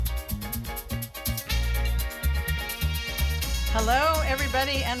Hello,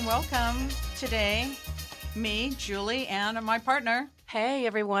 everybody, and welcome. Today, me, Julie, and my partner. Hey,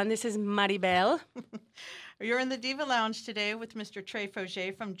 everyone. This is Maribel. You're in the Diva Lounge today with Mr. Trey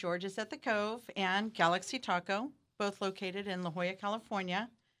Fauché from George's at the Cove and Galaxy Taco, both located in La Jolla, California,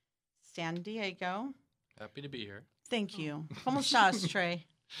 San Diego. Happy to be here. Thank you. ¿Cómo estás, Trey?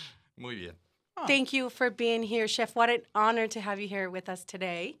 Muy bien. Oh. Thank you for being here, Chef. What an honor to have you here with us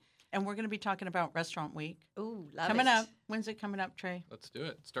today. And we're going to be talking about Restaurant Week. Ooh, love Coming it. up. When's it coming up, Trey? Let's do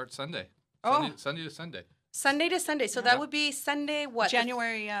it. Start Sunday. Oh. Sunday to Sunday. Sunday to Sunday. So that would be Sunday, what?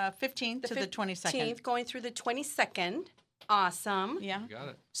 January 15th to the 22nd. Going through the 22nd. Awesome. Yeah. You got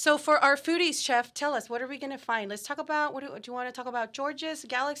it. So for our foodies, Chef, tell us, what are we going to find? Let's talk about, do you want to talk about George's,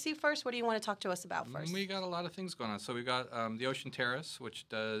 Galaxy first? What do you want to talk to us about first? We got a lot of things going on. So we got the Ocean Terrace, which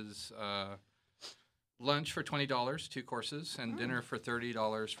does lunch for $20, 2 courses, and dinner for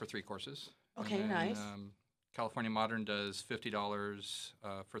 $30 for 3 courses. Okay, and then, nice. California Modern does $50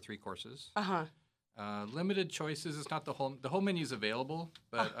 for 3 courses. Uh-huh. Limited choices. It's not the whole menu is available,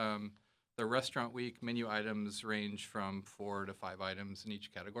 but the Restaurant Week menu items range from 4 to 5 items in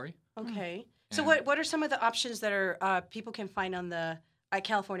each category. Okay. So And- what are some of the options that are people can find on the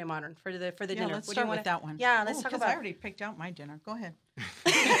California Modern for the Yeah, dinner? let's What do you start wanna- with that one. Yeah, let's Oh, talk 'cause about. I already picked out my dinner. Go ahead.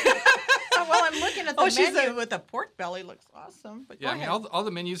 Well, I'm looking at the she's menu with the pork belly. Looks awesome. But Yeah, go I mean, ahead. all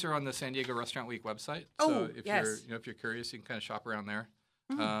the menus are on the San Diego Restaurant Week website. Oh, so if yes. if you're curious, you can kind of shop around there.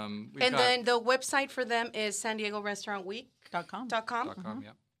 We've And got then the website for them is San Diego Restaurant .com. .com,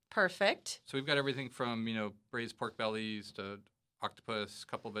 yeah. Perfect. So we've got everything from braised pork bellies to octopus,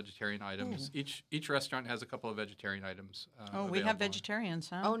 couple of vegetarian items. Each restaurant has a couple of vegetarian items. Oh, we have available. vegetarians,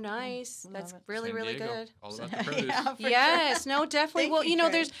 huh? Oh, nice. love That's it. really, San really Diego, good. All about the produce. Yeah, for Yes, sure. no, definitely. Thank Well, you,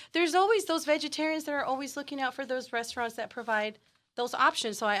 Trey. there's always those vegetarians that are always looking out for those restaurants that provide those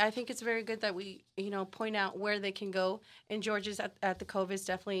options. So I think it's very good that we, point out where they can go. And George's at the Cove is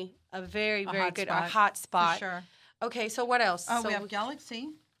definitely a very, very hot good, spot, a hot For spot. sure. Okay, so what else? Oh, so we have Galaxy.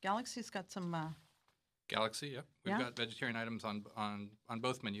 Galaxy's got some. Galaxy, yep. We've Yeah. got vegetarian items on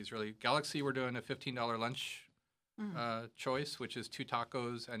both menus, really. Galaxy, we're doing a $15 lunch choice, which is 2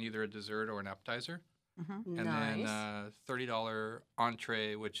 tacos and either a dessert or an appetizer. And nice. then $30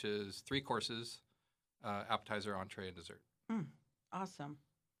 entree, which is 3 courses, appetizer, entree, and dessert. Awesome.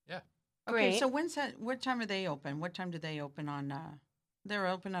 Yeah. Okay, Great. so when's that? What time are they open? What time do they open on? They're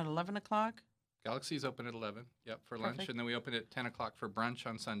open at 11 o'clock. Galaxy's open at 11, yep, for lunch. Perfect. And then we open at 10 o'clock for brunch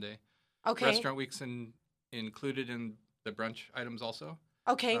on Sunday. Okay. Restaurant Week's included in the brunch items also.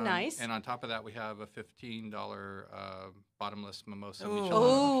 Okay, nice. And on top of that, we have a $15 bottomless mimosa. Ooh. Michelada.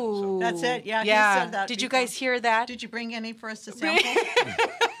 Oh, That's it. Yeah, he yeah. said that Did you before. guys hear that? Did you bring any for us to sample?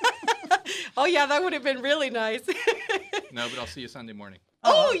 Oh yeah, that would have been really nice. No, but I'll see you Sunday morning.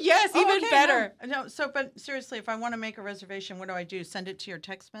 Oh yes, even okay, better. No, so but seriously, if I want to make a reservation, what do I do? Send it to your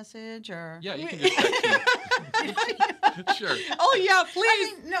text message or? Yeah, you can just text me. Sure. Oh yeah, please.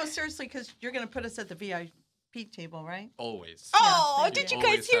 I mean, no, seriously, because you're going to put us at the VIP table, right? Always. Oh, thank did you. you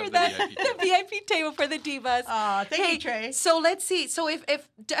guys Always hear have the that? VIP The VIP table for the divas. Thank Hey, you, Trey. So let's see. So if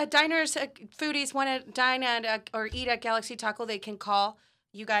diners, foodies want to dine at or eat at Galaxy Taco, they can call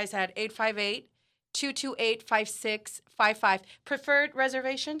you guys at 858-228-5655. Preferred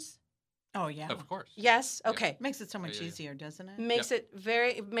reservations? Oh yeah, Of course. Yes. Okay. makes it so much Yeah, yeah. easier, doesn't it? Makes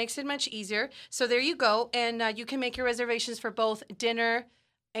it much easier. So there you go, and you can make your reservations for both dinner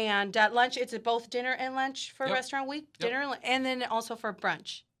and lunch. It's both dinner and lunch for Yep. Restaurant Week, Yep. dinner and then also for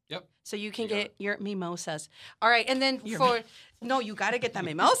brunch. Yep. So you can You got get your mimosas. All right, and then Your you got to get the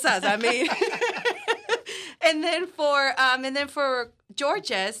mimosas. I mean, and then for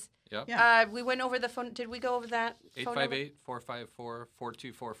George's, Yep. Yeah. we went over the phone. Did we go over that? phone number?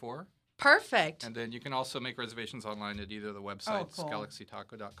 858-454-4244. Perfect. And then you can also make reservations online at either the websites, cool.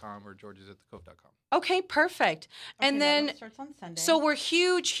 galaxytaco.com or georgesatthecove.com. Okay, perfect. Okay, And that then one starts on Sunday. so we're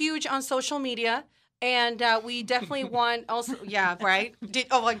huge on social media. And we definitely want also, yeah, right?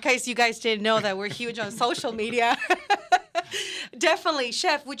 In case you guys didn't know that we're huge on social media. Definitely.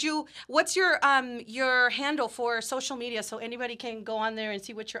 Chef, what's your handle for social media so anybody can go on there and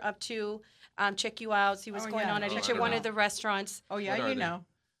see what you're up to, check you out, see what's Oh, going yeah. on at Oh, each I don't one know. of the restaurants? oh What yeah, are you they? know.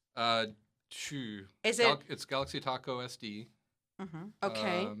 Is it- It's Galaxy Taco SD. Mm-hmm.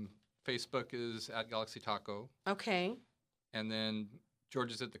 Okay. Facebook is at Galaxy Taco. Okay. And then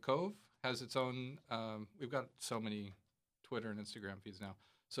George's at the Cove has its own. We've got so many Twitter and Instagram feeds now.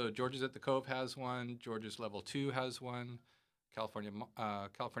 So George's at the Cove has one. George's Level 2 has one. California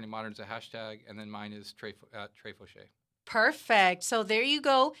Modern's a hashtag, and then mine is Trey Fauché. Perfect. So there you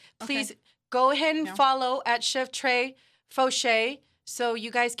go. Please go ahead and Yeah. follow at Chef Trey Fauché. so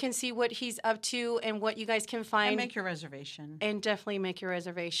you guys can see what he's up to and what you guys can And find, make your reservation. and definitely make your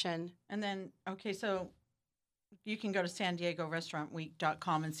reservation. And then, okay, so you can go to San Diego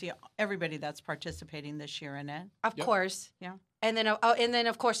RestaurantWeek.com and see everybody that's participating this year in it. Of Yep. course. Yeah. And then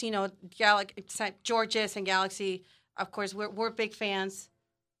of course, you know, Georges and Galaxy, of course, we're big fans.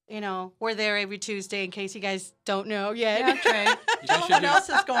 You know, we're there every Tuesday in case you guys don't know yet. Yeah, Trey. You Tell guys them should what do- else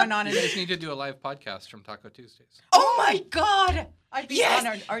is going on You in guys it. need to do a live podcast from Taco Tuesdays. Oh my God. I'd be Yes.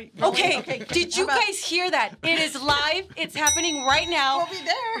 honored. Are you, Okay. Did you How about- guys hear that? It is live. It's happening right now. We'll be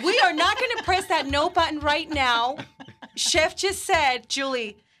there. We are not going to press that no button right now. Chef just said,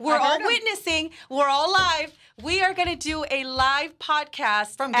 Julie, we're I heard all him. witnessing. We're all live. We are going to do a live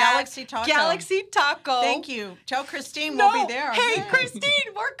podcast From at Galaxy Taco. Galaxy Taco. Thank you. Tell Christine No. we'll be there. Hey, Yeah.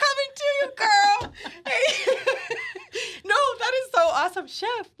 Christine, we're coming to you, girl. Hey. No, that is so awesome,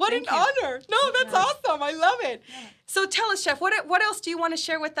 Chef. What Thank an you. honor. No, that's Yeah. awesome. I love it. So tell us, Chef, what else do you want to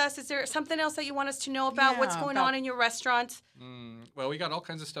share with us? Is there something else that you want us to know about what's Yeah, going about- on in your restaurant? Well, we got all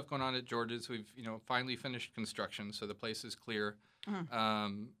kinds of stuff going on at George's. We've finally finished construction, so the place is clear.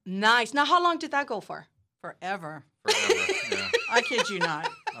 Nice. Now, how long did that go for? Forever. Forever. Yeah. I kid you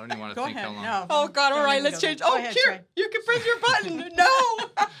not. I don't even want to Go think ahead. how long. No. Oh, God. All Don't right. even Let's go there. change. Go Oh, ahead, here. Trey. You can press your button. No.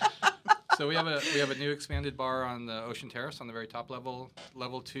 So we have a new expanded bar on the Ocean Terrace on the very top level.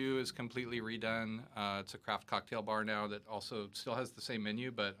 Level 2 is completely redone. It's a craft cocktail bar now that also still has the same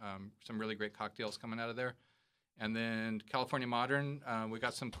menu, but some really great cocktails coming out of there. And then California Modern, we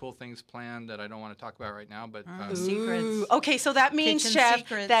got some cool things planned that I don't want to talk about right now, but Secrets. Ooh. Okay, so that means, Kitchen Chef,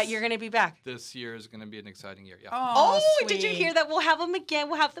 secrets. that you're going to be back. this year is going to be an exciting year. Yeah. Oh, Did you sweet. hear that? We'll have him again.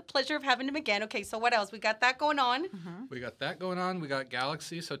 We'll have the pleasure of having him again. Okay, so what else? We got that going on. We got that going on. We got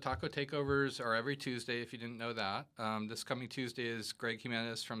Galaxy. So taco takeovers are every Tuesday, if you didn't know that. This coming Tuesday is Greg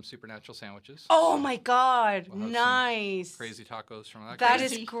Jimenez from Supernatural Sandwiches. Oh my God! We'll have some nice. Crazy tacos from that. That guy.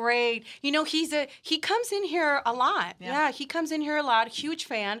 is great. You know, he comes in here a lot. Yeah. Yeah, he comes in here a lot. Huge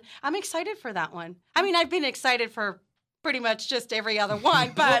fan. I'm excited for that one. I mean, I've been excited for pretty much just every other one,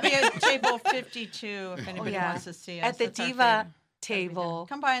 We'll but be at table 52 if anybody yeah. wants to see us. at the That's our Diva favorite. table.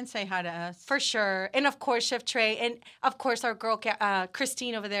 Come by and say hi to us. For sure. And of course, Chef Trey. And of course, our girl,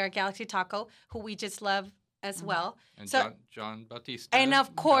 Christine over there at Galaxy Taco, who we just love as well. And So- John Bautista. And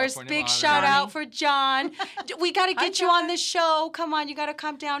of course, California big Modern. shout Johnny. out for John. We got to Hi, get you on John. the show. Come on, you got to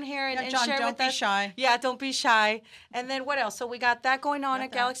come down here and, Yeah, and John, share don't with be us. shy. Yeah, don't be shy. And then what else? So we got that going on Got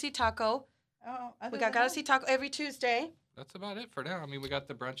at that. Galaxy Taco. Oh, We got Galaxy Taco every Tuesday. That's about it for now. I mean, we got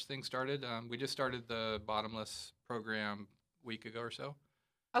the brunch thing started. We just started the bottomless program a week ago or so.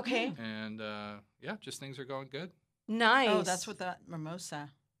 Okay. And yeah, just things are going good. Nice. Oh, that's with the mimosa.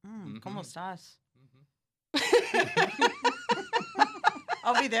 Mhm. ¿Cómo estás? Mhm.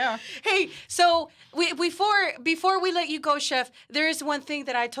 I'll be there. Hey, so before we let you go, Chef, there is one thing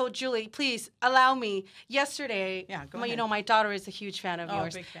that I told Julie. Please allow me. Yesterday, Yeah, go well, you ahead. know, my daughter is a huge fan of Oh,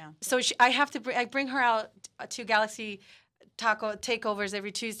 yours. big fan. So I have to I bring her out to Galaxy Taco takeovers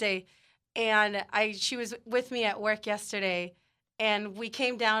every Tuesday, and she was with me at work yesterday, and we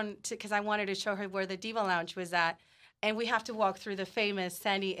came down to because I wanted to show her where the Diva Lounge was at, and we have to walk through the famous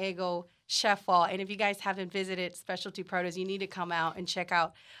San Diego Chef Wall. And if you guys haven't visited Specialty Produce, you need to come out and check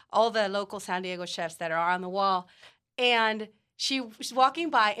out all the local San Diego chefs that are on the wall. And she was walking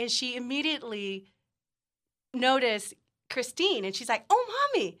by, and she immediately noticed Christine, and she's like, "Oh,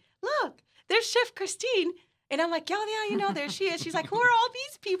 mommy, look, there's Chef Christine." And I'm like, "Yeah, you know, there she is." She's like, "Who are all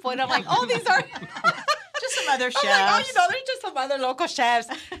these people?" And I'm like, "Oh, these are Just some other chefs. I'm like, "Oh, you know, there's just some other local chefs."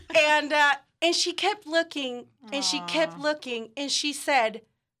 And she kept looking, and she kept Aw. looking, and she said,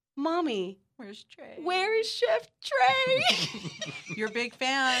 "Mommy, Where's Trey? where is Chef Trey?" You're a big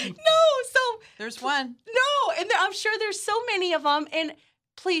fan. No, so There's one. no, and I'm sure there's so many of them. And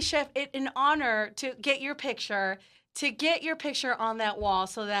please, Chef, it's an honor to get your picture on that wall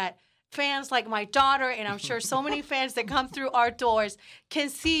so that fans like my daughter, and I'm sure so many fans that come through our doors can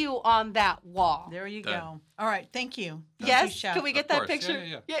see you on that wall. There you Done. go. All right. Thank you. Thank you, Yes, Chef. can we get Of that course. picture?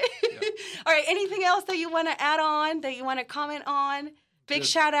 Yeah. All right, anything else that you want to add on, that you want to comment on? Big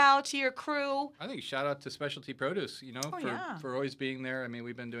Just- shout out to your crew. I think shout out to Specialty Produce, Oh, yeah. for always being there. I mean,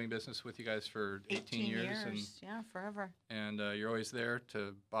 we've been doing business with you guys for 18 years. Yeah, forever. And you're always there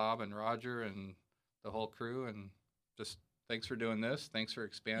to Bob and Roger and the whole crew. And just thanks for doing this. Thanks for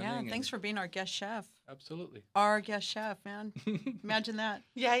expanding. Yeah, and- thanks for being our guest chef. Absolutely. Our guest chef, man. Imagine that.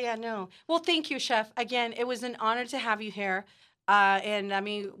 Yeah, no. Well, thank you, Chef. Again, it was an honor to have you here. And I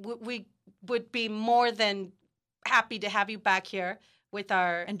mean, we would be more than happy to have you back here. with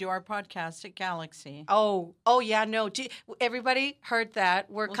our And do our podcast at Galaxy. Oh yeah, no. Everybody heard that.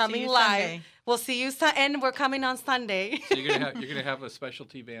 We're We'll see coming you live. Sunday. We'll see you and we're coming on Sunday. So you're gonna have a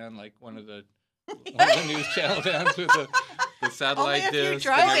specialty van like one of the news channel vans with the satellite Only if you disc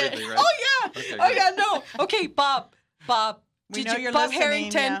drive and it. everything, right? Oh yeah. Okay, Oh good. yeah, no. Okay, Bob. We know you're Bob listening,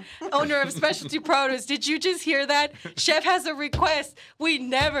 Harrington, owner of Specialty Produce. Did you just hear that? Chef has a request. We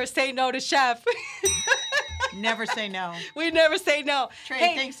never say no to Chef. Never say no. We never say no. Trey,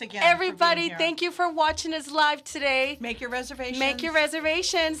 hey, thanks again for being everybody, here. thank you for watching us live today. Make your reservations. Make your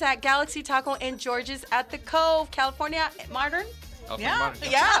reservations at Galaxy Taco and George's at the Cove, California. Martin? Alfred Yeah.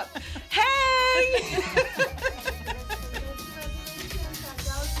 Martin. Yeah. Hey!